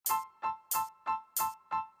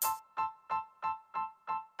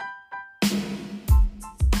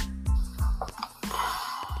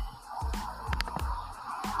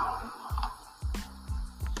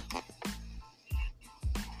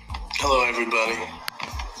everybody.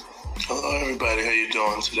 Hello, everybody. How you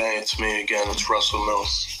doing today? It's me again. It's Russell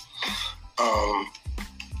Mills.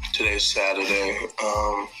 Today's Saturday,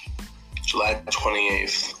 July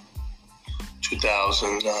 28th,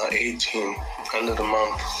 2018, end of the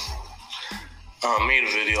month. Made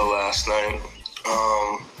a video last night,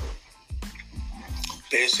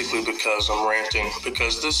 basically because I'm ranting,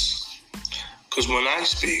 because when I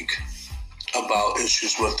speak about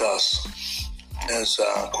issues with us as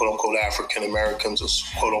quote-unquote African Americans, or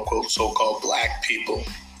quote-unquote so-called black people,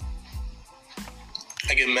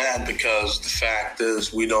 I get mad because the fact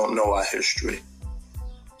is we don't know our history.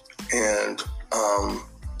 And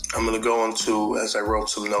I'm going to go into, as I wrote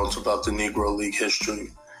some notes about the Negro League history,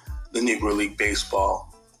 the Negro League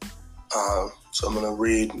baseball. So I'm going to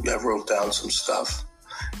read, I wrote down some stuff.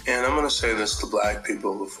 And I'm going to say this to black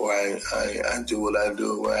people before I do what I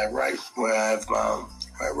do, where I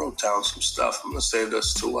wrote down some stuff. I'm going to say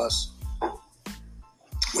this to us.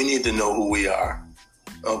 We need to know who we are.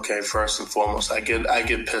 Okay, first and foremost, I get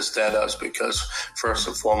pissed at us because first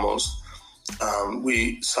and foremost,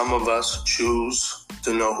 some of us choose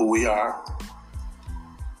to know who we are,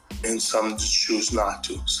 and some just choose not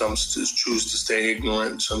to. Some just choose to stay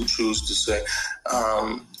ignorant. Some choose to say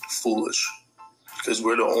foolish, because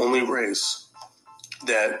we're the only race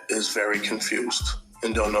that is very confused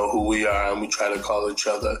and don't know who we are, and we try to call each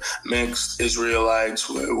other mixed Israelites,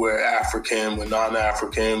 we're African, we're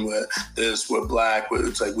non-African, we're this, we're black.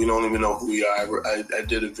 It's like we don't even know who we are. I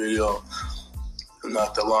did a video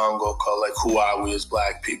not that long ago called like, who are we as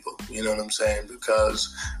black people? You know what I'm saying? Because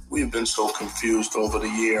we've been so confused over the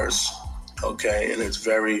years, okay? And it's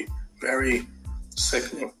very, very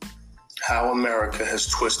sickening how America has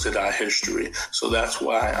twisted our history. So that's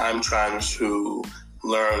why I'm trying to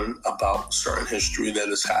learn about certain history that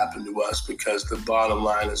has happened to us, because the bottom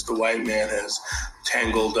line is the white man has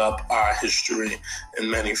tangled up our history in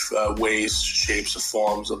many ways, shapes, or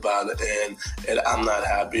forms about it, and I'm not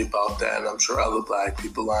happy about that, and I'm sure other black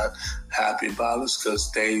people aren't happy about us, because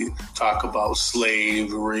they talk about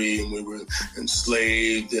slavery and we were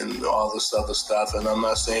enslaved and all this other stuff, and I'm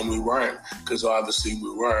not saying we weren't, because obviously we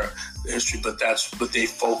were in history, but that's what they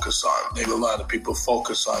focus on. A lot of people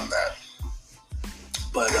focus on that.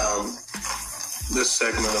 But this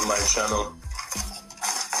segment of my channel,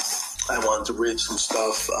 I wanted to read some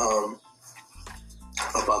stuff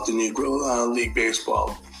about the Negro League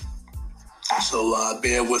baseball. So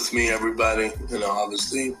bear with me, everybody. You know,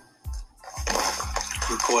 obviously,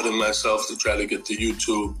 recording myself to try to get to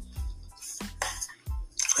YouTube,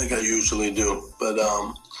 like I usually do. But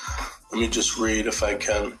let me just read if I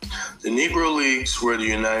can. The Negro Leagues were the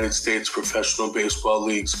United States professional baseball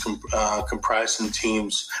leagues comprising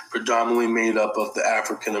teams predominantly made up of the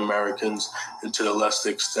African Americans and, to the lesser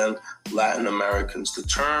extent, Latin Americans. The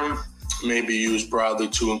term may be used broadly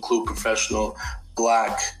to include professional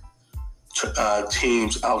black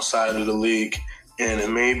teams outside of the league, and it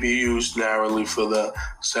may be used narrowly for the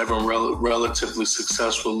seven relatively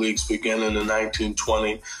successful leagues beginning in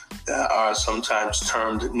 1920 that are sometimes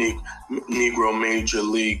termed Negro Major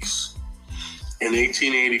Leagues. In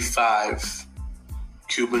 1885,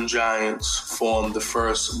 Cuban Giants formed the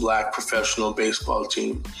first black professional baseball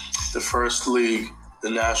team. The first league, the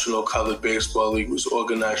National Colored Baseball League, was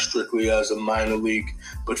organized strictly as a minor league,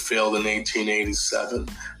 but failed in 1887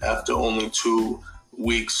 after only 2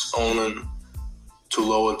 weeks owning to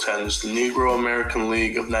low attendance. The Negro American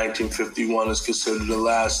League of 1951 is considered the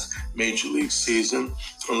last major league season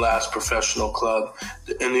and last professional club.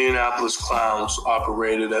 The Indianapolis Clowns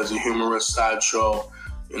operated as a humorous sideshow,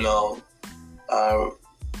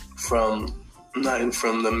 from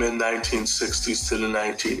the mid-1960s to the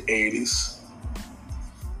 1980s.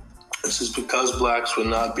 This is because blacks were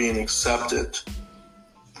not being accepted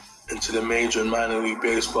into the major and minor league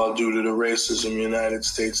baseball due to the racism in the United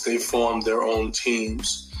States. They formed their own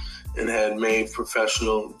teams and had made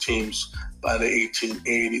professional teams by the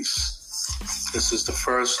 1880s. This is the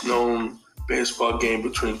first known baseball game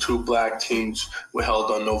between two black teams were held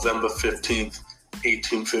on November 15th,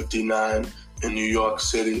 1859 in New York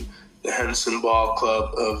City. The Henson Ball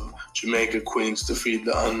Club of Jamaica, Queens defeated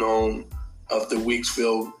the Unknown of the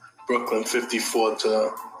Weeksville, Brooklyn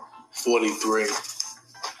 54-43.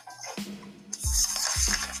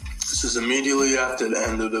 This is immediately after the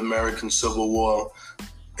end of the American Civil War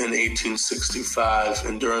in 1865,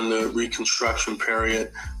 and during the Reconstruction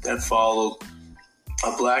period that followed,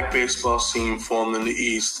 a black baseball scene formed in the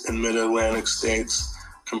East and Mid-Atlantic states,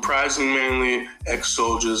 comprising mainly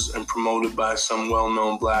ex-soldiers and promoted by some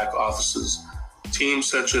well-known black officers. Teams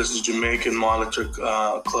such as the Jamaican Monitor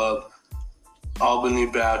Club, Albany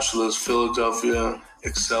Bachelors, Philadelphia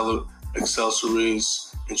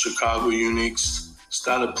Excelsiors and Chicago Uniques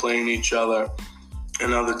started playing each other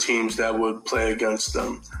and other teams that would play against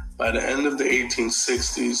them. By the end of the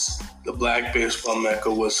 1860s, the black baseball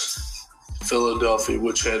mecca was Philadelphia,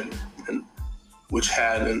 which had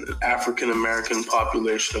an African-American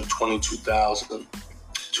population of 22,000.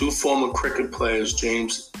 Two former cricket players,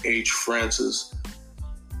 James H. Francis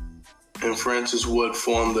and Francis Wood,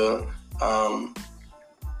 formed the,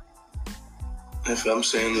 if I'm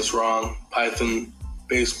saying this wrong, Python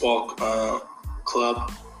Baseball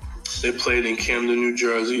Club. They played in Camden, New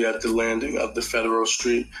Jersey at the landing of the Federal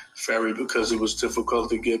Street Ferry because it was difficult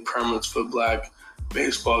to get permits for black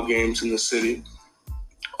baseball games in the city.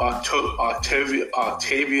 Octavius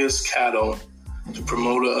Catto, the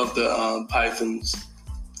promoter of the Pythons,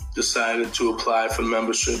 decided to apply for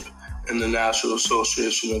membership in the National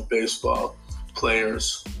Association of Baseball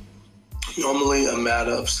Players. Normally a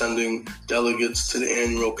matter of sending delegates to the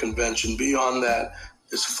annual convention. Beyond that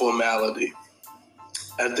is formality.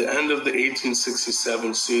 At the end of the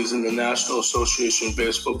 1867 season, the National Association of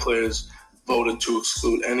Baseball Players voted to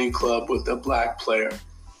exclude any club with a black player.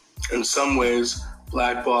 In some ways,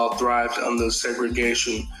 blackball thrived under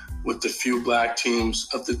segregation, with the few black teams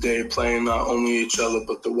of the day playing not only each other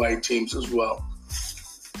but the white teams as well.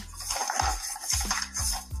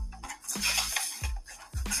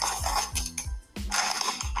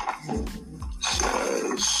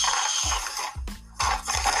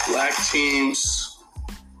 Black teams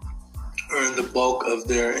earned the bulk of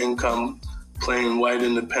their income playing white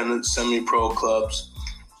independent semi-pro clubs.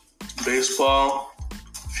 Baseball,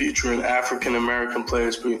 featuring African-American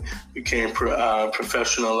players, became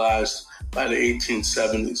professionalized by the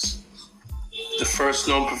 1870s. The first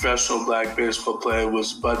known professional black baseball player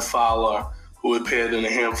was Bud Fowler, who appeared in a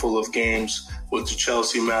handful of games with the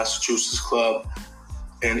Chelsea, Massachusetts club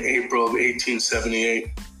in April of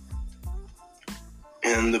 1878.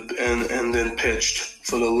 And then pitched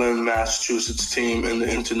for the Lynn, Massachusetts team in the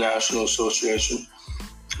International Association.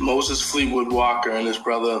 Moses Fleetwood Walker and his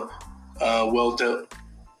brother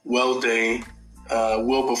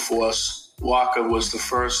Wilberforce Walker was the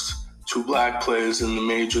first two black players in the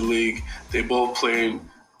Major League. They both played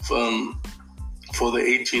for the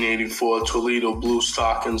 1884 Toledo Blue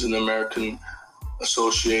Stockings in the American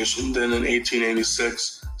Association. Then in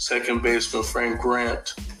 1886, second baseman Frank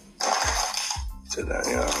Grant. Okay.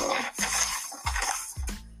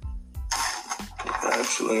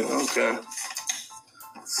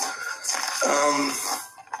 I'm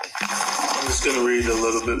just going to read a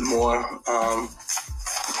little bit more.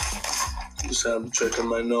 Just have to check on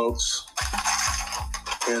my notes.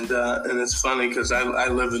 And it's funny because I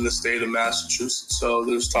live in the state of Massachusetts, so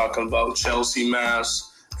they was talking about Chelsea,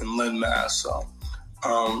 Mass, and Lynn, Mass. So,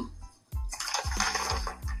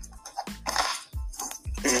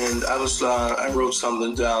 and I wrote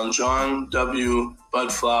something down. John W.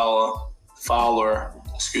 Bud Fowler,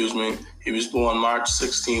 he was born March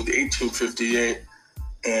 16th, 1858,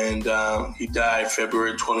 and he died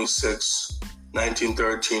February 26,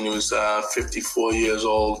 1913. He was 54 years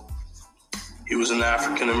old. He was an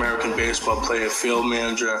African-American baseball player, field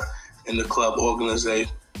manager, and the club organizer.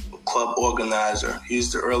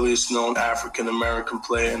 He's the earliest known African-American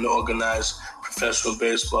player in the organized professional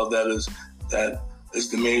baseball that is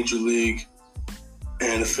the Major League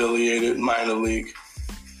and affiliated minor league.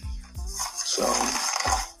 So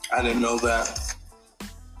I didn't know that.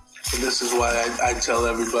 But this is why I tell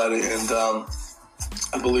everybody. And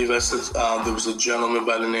I believe there was a gentleman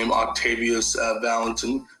by the name Octavius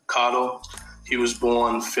Valentin Cotto. He was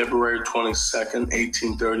born February 22nd,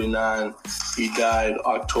 1839. He died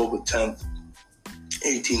October 10th,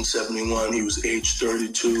 1871. He was age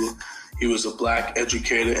 32. He was a black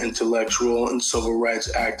educator, intellectual, and civil rights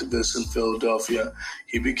activist in Philadelphia.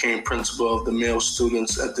 He became principal of the male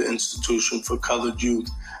students at the Institution for Colored Youth,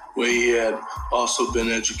 where he had also been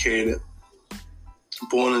educated.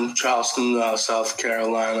 Born in Charleston, South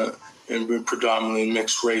Carolina, in a predominantly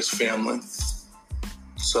mixed race family.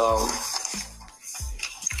 So,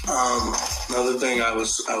 another thing I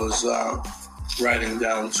was writing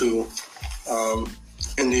down too,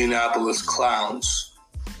 Indianapolis Clowns.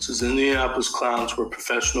 It says Indianapolis Clowns were a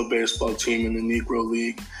professional baseball team in the Negro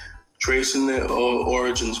League. Tracing their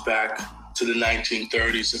origins back to the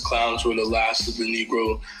 1930s, the Clowns were the last of the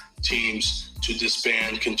Negro teams to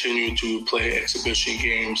disband, continuing to play exhibition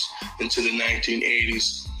games into the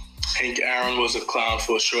 1980s. Hank Aaron was a Clown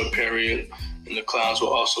for a short period, and the Clowns were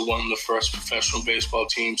also one of the first professional baseball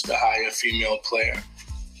teams to hire a female player.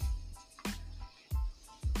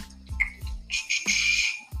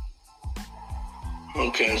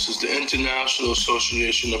 Okay, this is the International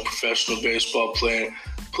Association of Professional Baseball Players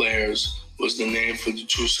players was the name for the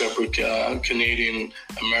two separate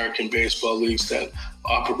Canadian-American baseball leagues that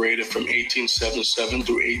operated from 1877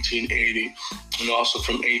 through 1880, and also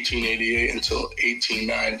from 1888 until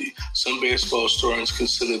 1890. Some baseball historians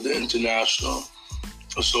consider the International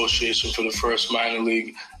Association for the first minor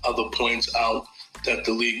league. Other points out that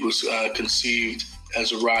the league was conceived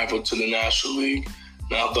as a rival to the National League,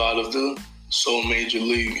 now thought of the sole major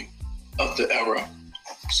league of the era.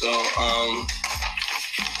 So,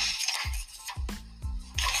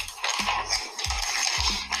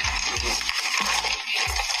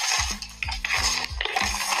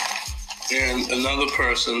 and another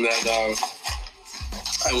person that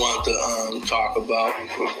I want to talk about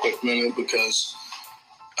for a quick minute, because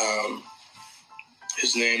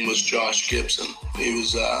his name was Josh Gibson. He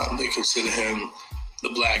was, they consider him the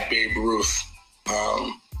Black Babe Ruth.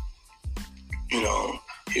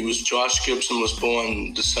 Josh Gibson was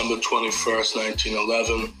born December 21st,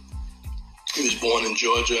 1911. He was born in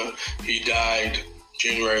Georgia. He died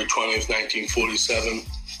January 20th, 1947.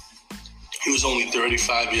 He was only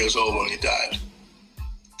 35 years old when he died.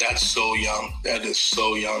 That's so young. That is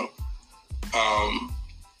so young.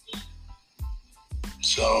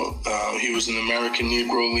 He was an American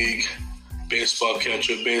Negro League baseball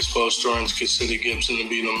catcher. Baseball historians consider Gibson to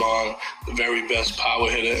be among the very best power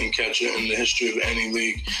hitter and catcher in the history of any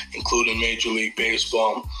league, including Major League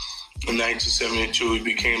Baseball. In 1972, he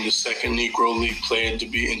became the second Negro League player to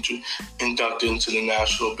be inducted into the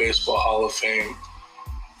National Baseball Hall of Fame.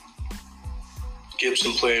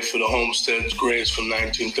 Gibson played for the Homestead Grays from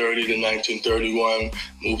 1930 to 1931,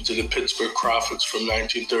 moved to the Pittsburgh Crawfords from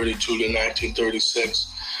 1932 to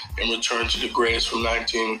 1936, and returned to the Grays from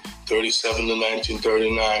 1937 to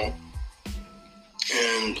 1939,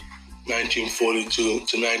 and 1942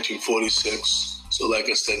 to 1946. So like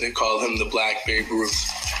I said, they call him the Black Babe Ruth.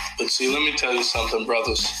 But see, let me tell you something,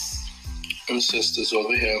 brothers and sisters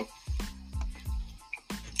over here.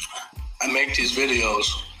 I make these videos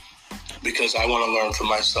because I want to learn for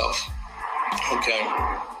myself, okay?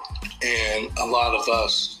 And a lot of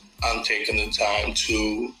us aren't taking the time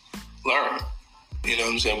to learn. You know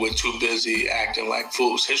what I'm saying? We're too busy acting like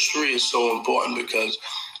fools. History is so important, because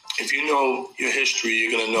if you know your history,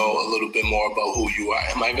 you're going to know a little bit more about who you are.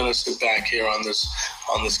 Am I going to sit back here on this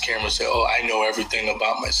camera and say, oh, I know everything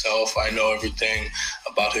about myself, I know everything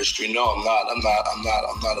about history? No, I'm not. I'm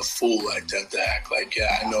not a fool like that to act like,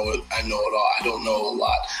 yeah, I know it all. I don't know a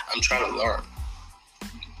lot. I'm trying to learn.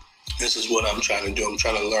 This is what I'm trying to do. I'm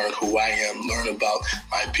trying to learn who I am, learn about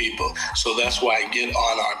my people. So that's why I get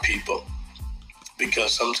on our people,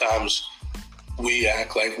 because sometimes we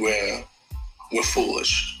act like we're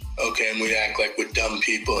foolish. Okay, and we act like we're dumb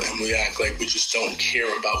people, and we act like we just don't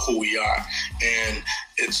care about who we are. And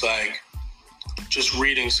it's like, just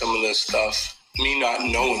reading some of this stuff, me not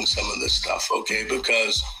knowing some of this stuff, okay,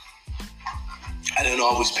 because I didn't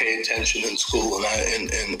always pay attention in school,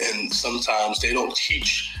 and sometimes they don't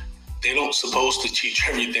supposed to teach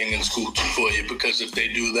everything in school for you, because if they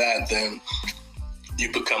do that, then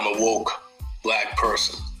you become a woke Black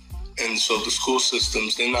person. And so the school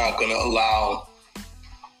systems, they're not going to allow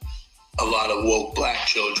a lot of woke Black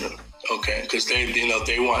children, okay? Because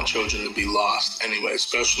they want children to be lost anyway,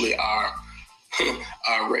 especially our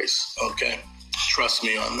race, okay? Trust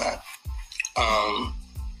me on that.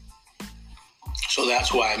 So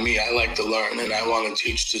that's why I like to learn, and I want to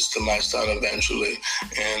teach this to my son eventually,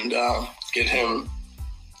 and get him,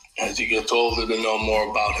 as he gets older, to know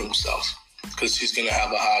more about himself, because he's going to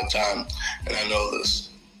have a hard time, and I know this.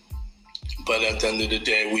 But at the end of the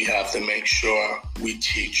day, we have to make sure we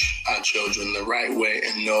teach our children the right way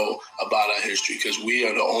and know about our history, because we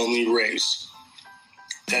are the only race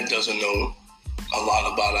that doesn't know a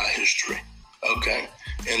lot about our history, okay?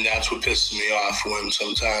 And that's what pisses me off when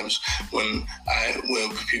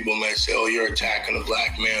people might say, oh, you're attacking a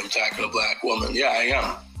Black man, attacking a Black woman. Yeah, I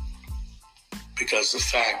am. Because the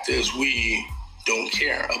fact is, we don't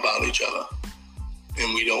care about each other,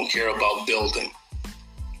 and we don't care about building.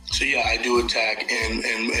 So yeah, I do attack,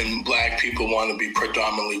 and Black people want to be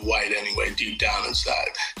predominantly white anyway, deep down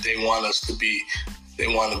inside. They want to be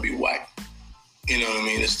white. You know what I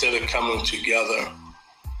mean? Instead of coming together,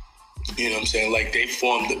 you know what I'm saying? Like they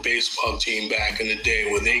formed the baseball team back in the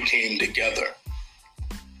day where they came together.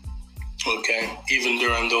 Okay? Even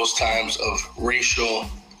during those times of racial,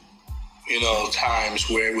 times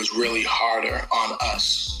where it was really harder on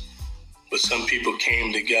us. But some people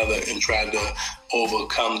came together and tried to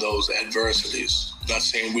overcome those adversities. Not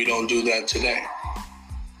saying we don't do that today,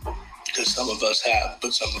 because some of us have,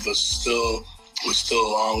 but some of us we're still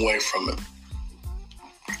a long way from it.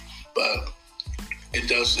 But it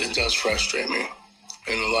does frustrate me.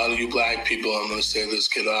 And a lot of you black people, I'm going to say this,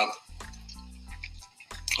 get up.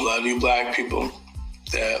 A lot of you black people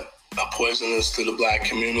that are poisonous to the black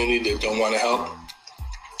community, that don't want to help,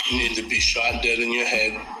 you need to be shot dead in your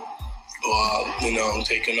head or,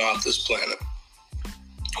 taken off this planet.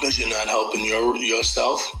 Because you're not helping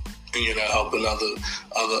yourself, and you're not helping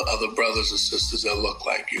other brothers and sisters that look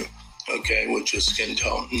like you, okay, with your skin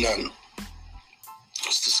tone. None.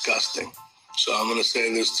 It's disgusting. So I'm going to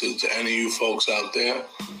say this to any of you folks out there.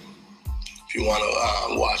 If you want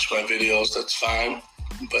to watch my videos, that's fine.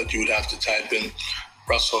 But you would have to type in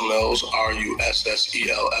Russell Mills, RussellMills,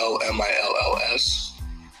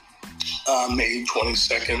 May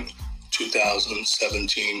 22nd,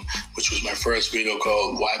 2017, which was my first video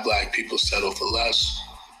called Why Black People Settle for Less.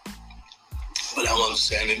 But I want to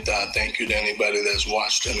say thank you to anybody that's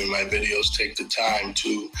watched any of my videos. Take the time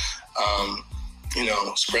to,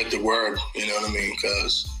 spread the word, you know what I mean?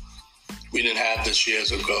 Because we didn't have this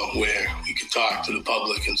years ago where we could talk to the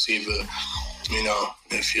public and see if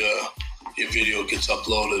your video gets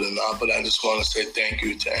uploaded or not. But I just want to say thank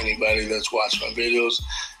you to anybody that's watched my videos.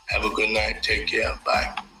 Have a good night. Take care.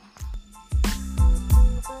 Bye.